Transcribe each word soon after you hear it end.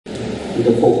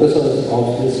The focus of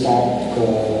this talk,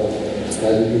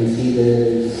 as you can see there,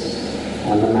 is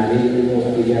on the management of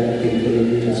pediatric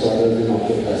inflammatory disorders in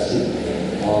osteoplasty,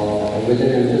 with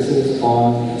an emphasis on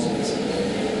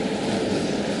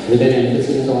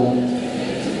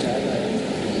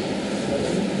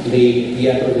the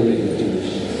iatrogenic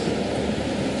inflammation.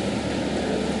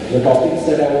 The topics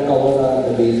that I will cover are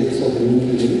the basics of wound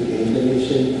healing,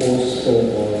 inflammation post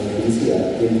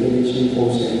DCR, inflammation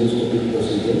post endoscopic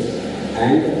procedures,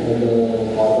 and the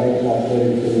orbital ocular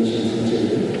inflammations in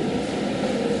children.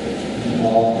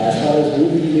 As far as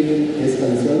wound healing is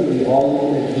concerned, we all know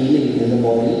that healing in the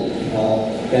body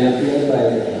can appear by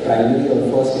primary or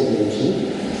first intervention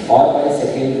or by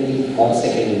secondary or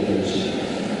second intervention.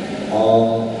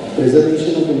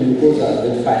 Preservation of the mucosa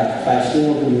with fashioning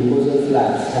of the mucosal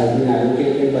flaps has been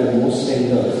advocated by most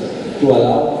centers to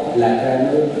allow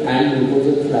lateral and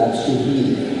mucosal flaps to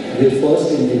heal with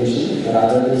first intention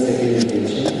rather than second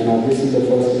intention, and obviously the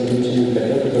first intention is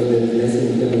better because there is less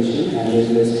inflammation and there is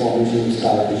less formation of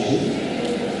scar tissue.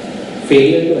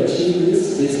 Failure to achieve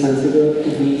this is considered to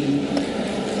be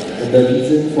the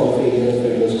reason for failure of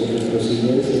endoscopic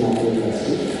procedures in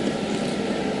osteoplasty.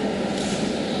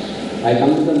 I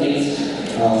come to the next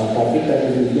topic, that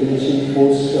is inflammation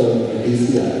post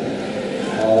DCR.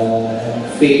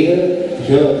 Failure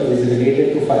here is related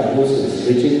to fibrosis,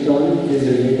 which in turn is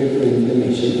related to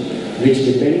inflammation, which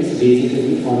depends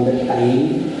basically on the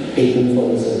time taken for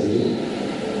the surgery.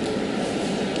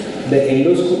 The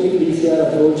endoscopic DCR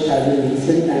approach has in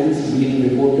recent times been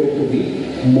reported to be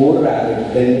more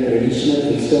rapid than the traditional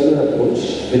external approach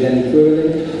with an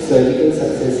equivalent surgical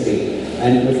success rate,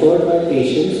 and preferred by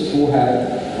patients who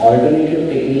have alternative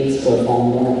techniques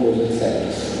performed on opposite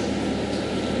sides.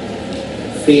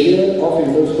 Failure of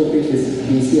endoscopic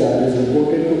DCR is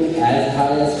reported to be as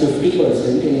high as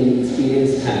 50% in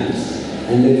inexperienced hands,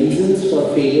 and the reasons for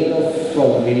failure of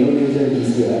endonasal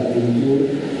DCR include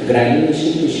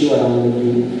granulation tissue around the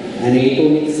tube, an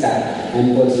atonic sac,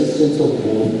 and persistence of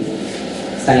bone,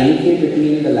 syndicate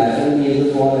between the lateral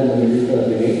nasal wall and the middle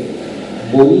turbinate,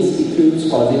 bony spicules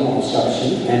causing obstruction,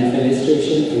 and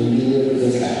fenestration interior to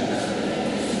the sac.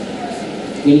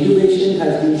 Intubation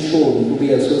has been shown to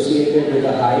be associated with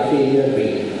a high failure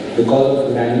rate because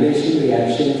of granulation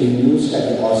reaction induced at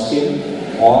the ostium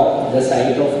or the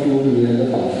site of tube near the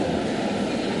puncture.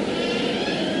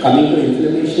 Coming to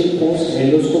inflammation post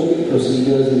endoscopic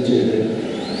procedures in children.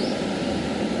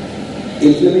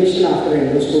 Inflammation after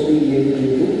endoscopy may be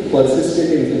due to persistent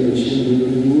inflammation due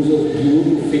to use of glue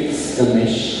to fix the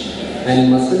mesh, and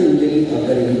muscle injury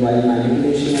occurring while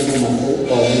manipulation of the muscle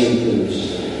causing inflammation.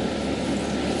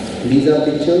 These are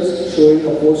pictures showing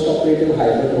a post-operative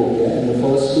hypertrophy in the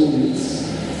first 2 weeks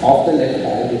of the left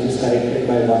eye, which is corrected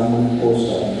by 1 month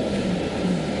post-op.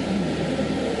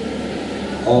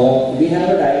 We have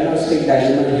a diagnostic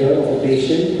diagram here of a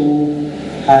patient who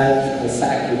has a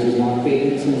sac which is not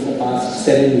painted since the past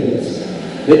 7 years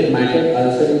with matted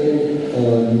ulcerated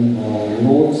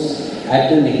nodes at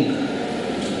the neck.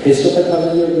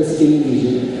 Histopathology of the skin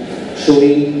lesion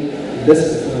showing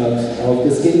this of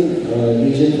the skin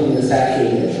lesion from the sac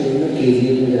area showing a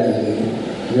caseal granuloma.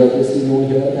 We obviously know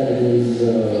here that it is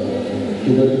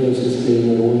tuberculosis playing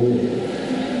a role here.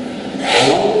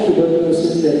 Along with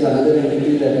tuberculosis, there is another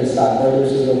entity that is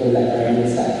sarcoidosis of the lateral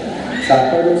sac.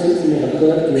 Sarcoidosis may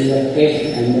occur in the head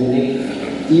and the neck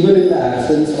even in the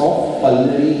absence of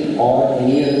pulmonary or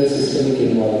any other systemic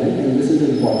involvement, and this is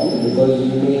important because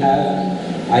you may have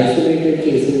isolated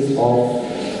cases of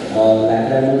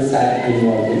lateral sac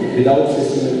involvement without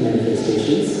systemic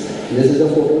manifestations. This is a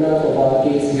photograph of our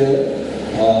case here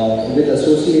with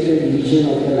associated lesion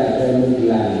of the lateral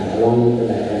gland along with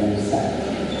the lateral sac.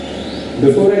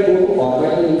 Before I go to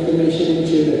orbital inflammation in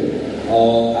children,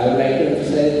 I would like to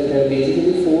emphasize that there are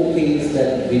basically 4 things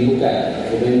that we look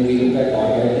at when we look at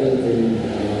orbital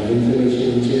inflammation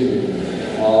in children.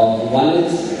 One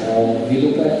is we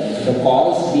look at the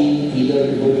cause being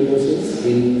either tuberculosis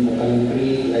in a country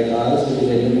like ours, which is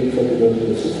endemic for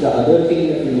tuberculosis. The other thing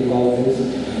that we look out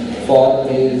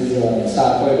for is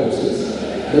sarcoidosis.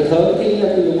 The third thing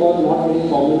that we look out, not very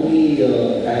commonly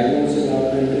diagnosed in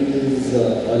our country, is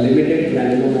a limited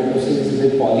granulomatosis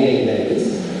with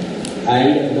polyarthritis.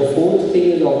 And the fourth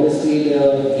thing is obviously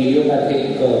the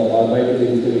idiopathic orbital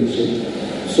inflammation.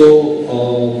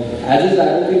 So, as is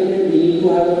advocated, we need to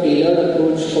have a tailored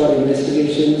approach for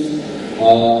investigations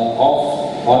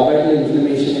of orbital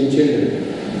inflammation in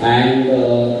children. And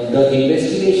the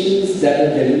investigations that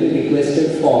are generally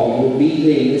requested for would be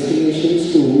the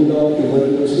investigations to rule out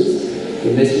tuberculosis,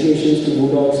 investigations to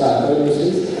rule out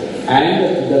sarcoidosis,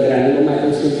 and the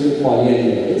granulomatosis with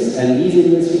polyangiitis. And these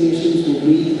investigations would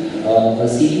be a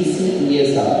CBC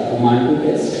ESR, a Mantoux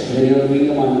test. When you are doing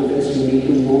a Mantoux test, you need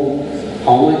to know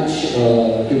how much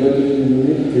tuberculin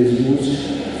unit is used,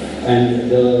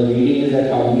 and the reading is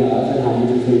at how many hours and how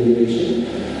much is the duration.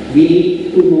 We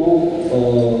need to know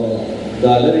the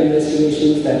other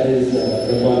investigations, that is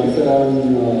the quantiferon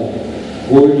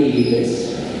gold TB test.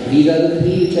 These are the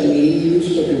three which are mainly used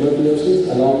for tuberculosis,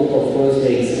 along with, of course, the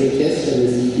X-ray chest and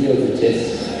the CT of the chest,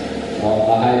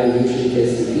 a high resolution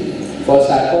chest CT. For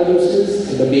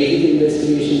sarcoidosis, the basic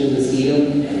investigation is the serum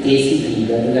ACT,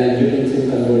 that is angiotensin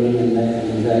converting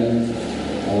enzyme.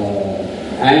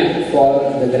 And for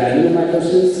the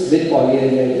granulomatosis with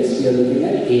polyangiitis, we are looking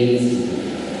at ANC.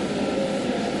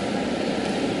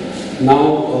 Now,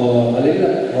 a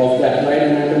little of the applied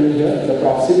anatomy here. The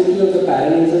proximity of the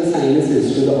paranasal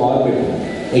sinuses to the orbit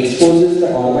exposes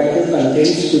the orbital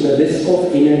contents to the risk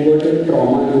of inadvertent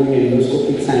trauma during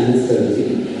endoscopic sinus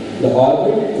surgery. The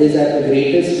orbit is at the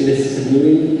greatest risk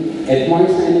during ethmoid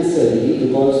sinus surgery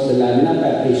because the lamina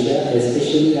papacia,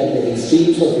 especially at the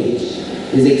extremes of age,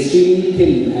 is extremely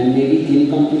thin and may be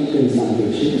incomplete in some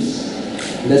patients.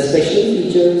 The special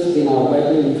features in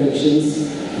orbital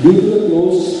infections, due to the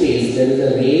closed space, there is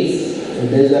a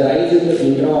rise in the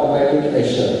intraorbital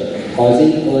pressure,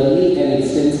 causing early and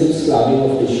extensive sloughing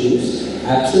of tissues.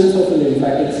 Absence of a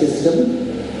lymphatic system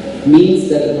means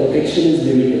that the protection is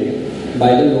limited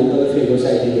by the local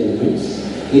phagocytic elements.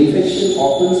 Infection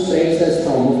often spreads as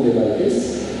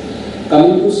thrombophlebitis.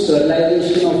 Coming to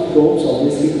sterilization of probes,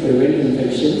 obviously to prevent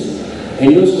infections,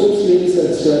 endoscopes may be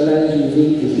sterilized using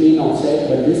ethylene oxide,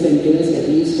 but this entails at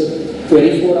least a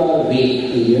 24-hour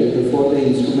wait period before the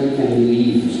instrument can be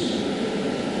reused.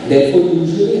 Therefore,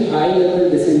 usually high-level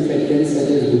disinfectants such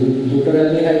as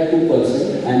glutaraldehyde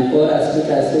 2% and peracetic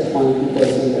acid 0.2%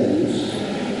 are used.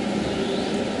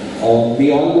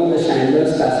 We all know the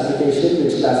Chandler's classification,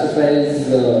 which classifies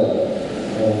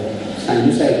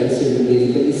sinusitis into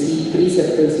basically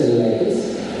preceptal cellulitis,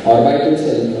 orbital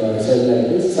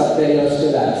cellulitis,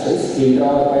 subperiosteal abscess,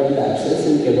 intraorbital abscess,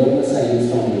 and cavernous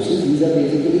sinus thrombosis. These are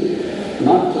basically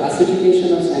not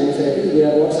classification of sinusitis, they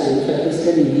are what sinusitis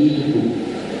can lead to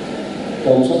in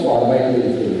terms of orbital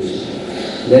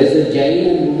inflammation. There is the Jain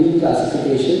and Rubin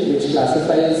classification, which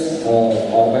classifies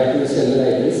orbital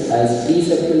cellulitis as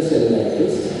preseptal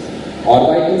cellulitis,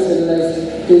 orbital cellulitis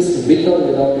with or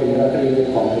without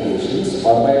intracranial complications,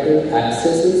 orbital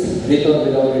abscesses with or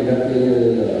without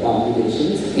intracranial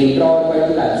complications,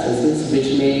 intraorbital abscesses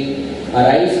which may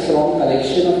arise from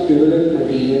collection of purulent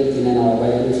material in an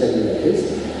orbital cellulitis,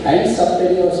 and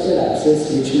subperiosteal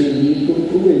abscess which may lead to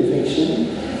true infection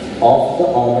of the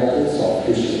orbital soft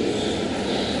tissues.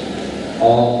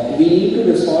 We need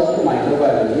to resort to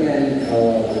microbiology, and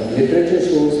literature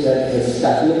shows that the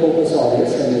Staphylococcus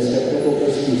aureus and the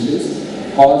Streptococcus species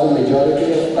cause a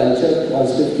majority of culture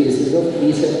positive cases of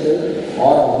preseptal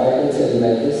or orbital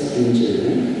cellulitis in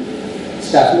children.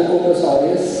 Staphylococcus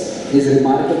aureus is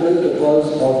remarkable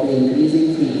because of the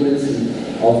increasing frequency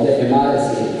of the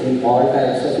MRSA in all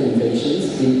types of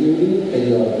infections, including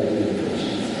periorbital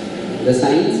infections. The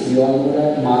signs, we all know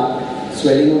that, mark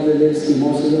swelling of the lips,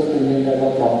 chemosis of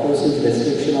conjunctiva, proptosis,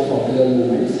 restriction of ocular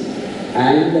movements,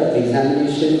 and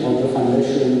examination of the fundus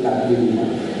showing papilloma.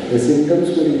 The symptoms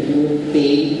could include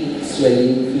pain,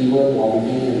 swelling, fever,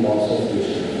 vomiting, and loss of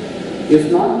vision.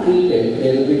 If not treated,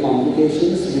 there will be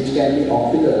complications which can be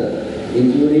ocular,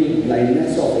 including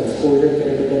blindness of exposure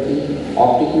keratopathy,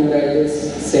 optic neuritis,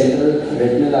 central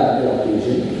retinal artery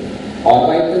occlusion,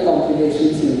 orbital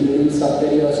complications including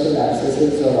subperiosteal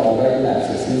abscesses or orbital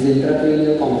abscesses,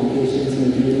 intracranial complications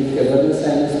including cavernous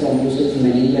sinus thrombosis,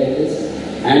 meningitis,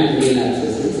 and brain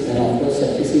abscesses, and of course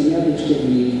septicemia, which could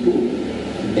lead to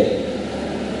death.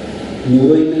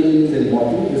 Neuroimaging is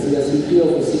important. This is a CT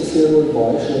of a 6-year-old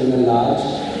boy showing a large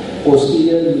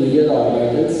posterior medial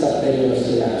orbital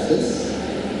subperiosteal abscess.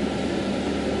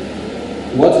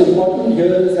 What's important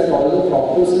here is that although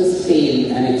proptosis,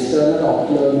 pain, and external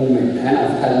ocular movement and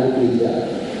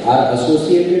ophthalmoplegia are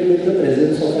associated with the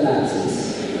presence of an abscess,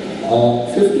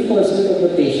 50% of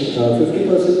the patient,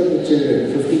 50% of the children,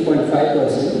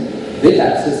 50.5% with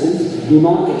abscesses do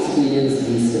not experience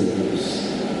these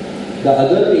symptoms. The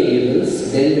other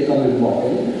variables then become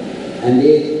important, and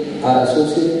they are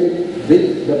associated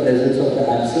with the presence of the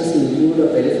abscess include a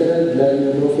peripheral blood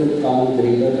neutrophil count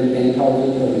greater than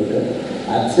 10,000 per liter,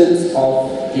 absence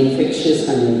of infectious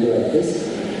conjunctivitis,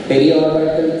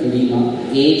 periorbital edema,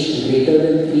 age greater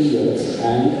than 3 years,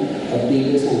 and a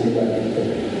previous antibiotic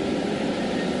therapy.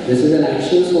 This is an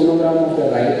axial sonogram of the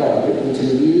right orbit which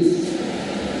reveals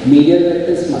medial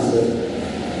rectus muscle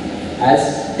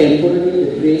as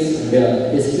temporarily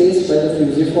displaced by the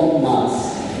fusiform mass,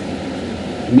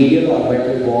 medial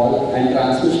orbital wall, and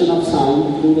transmission of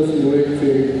sound through the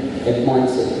fluid-filled ethmoid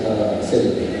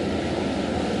cavity.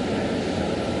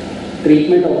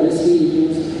 Treatment obviously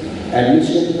includes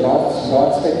admission broad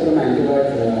spectrum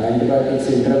antibiotics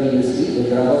intravenously. The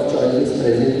drug of choice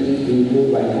presently include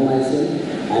vancomycin,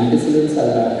 ampicillin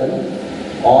sulfatum,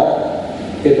 or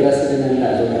piperacillin and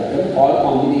tazobactam, or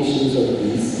combinations of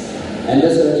these. And the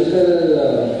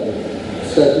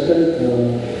surgical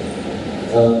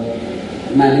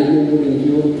management would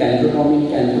include canthrotomy,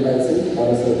 canthrolysis,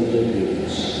 or a surgical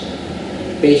drainage.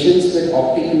 Patients with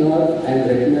optic nerve and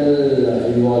retinal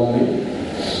involvement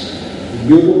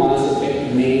due to mass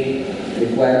effect may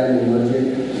require an emergent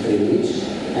drainage,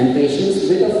 and patients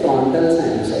with a frontal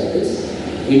sinusitis,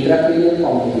 intracranial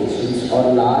complications,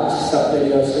 or large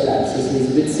subperiosteal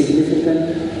abscesses with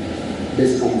significant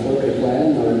discomfort require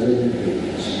an urgent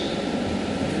drainage.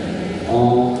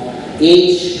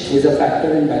 Age is a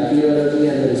factor in bacteriology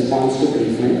and the response to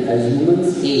treatment. As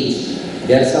humans age,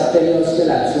 their subperiosteal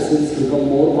abscesses become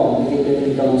more complicated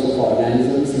in terms of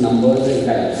organisms, numbers, and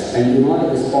types, and do not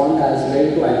respond as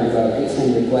well to antibiotics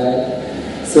and require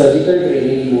surgical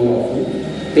drainage more often.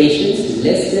 Patients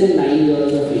less than 9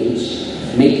 years of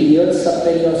age may clear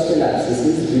subperiosteal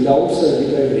abscesses without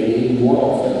surgical drainage more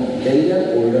often than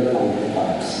their older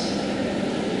counterparts.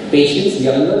 Patients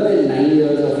younger than 9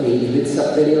 years of age with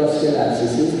subperiosteal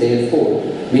abscesses, therefore,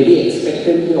 may be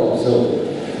expectantly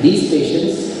observed. These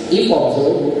patients, if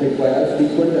observed, would require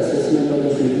frequent assessment of the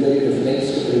pupillary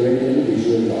reflex to prevent any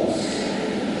visual loss.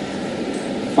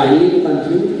 Finally, to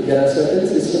conclude, there are certain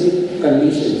systemic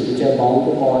conditions which are bound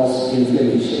to cause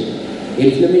inflammation.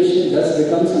 Inflammation thus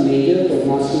becomes a major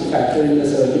prognostic factor in the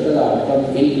surgical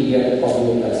outcome in pediatric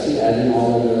papilloplasty as in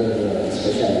all other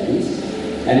specialties,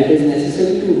 and it is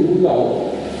necessary to rule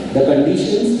out the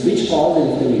conditions which cause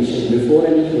inflammation before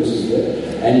any procedure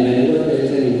and whenever there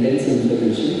is an intense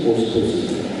inflammation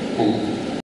post-procedure. Thank you.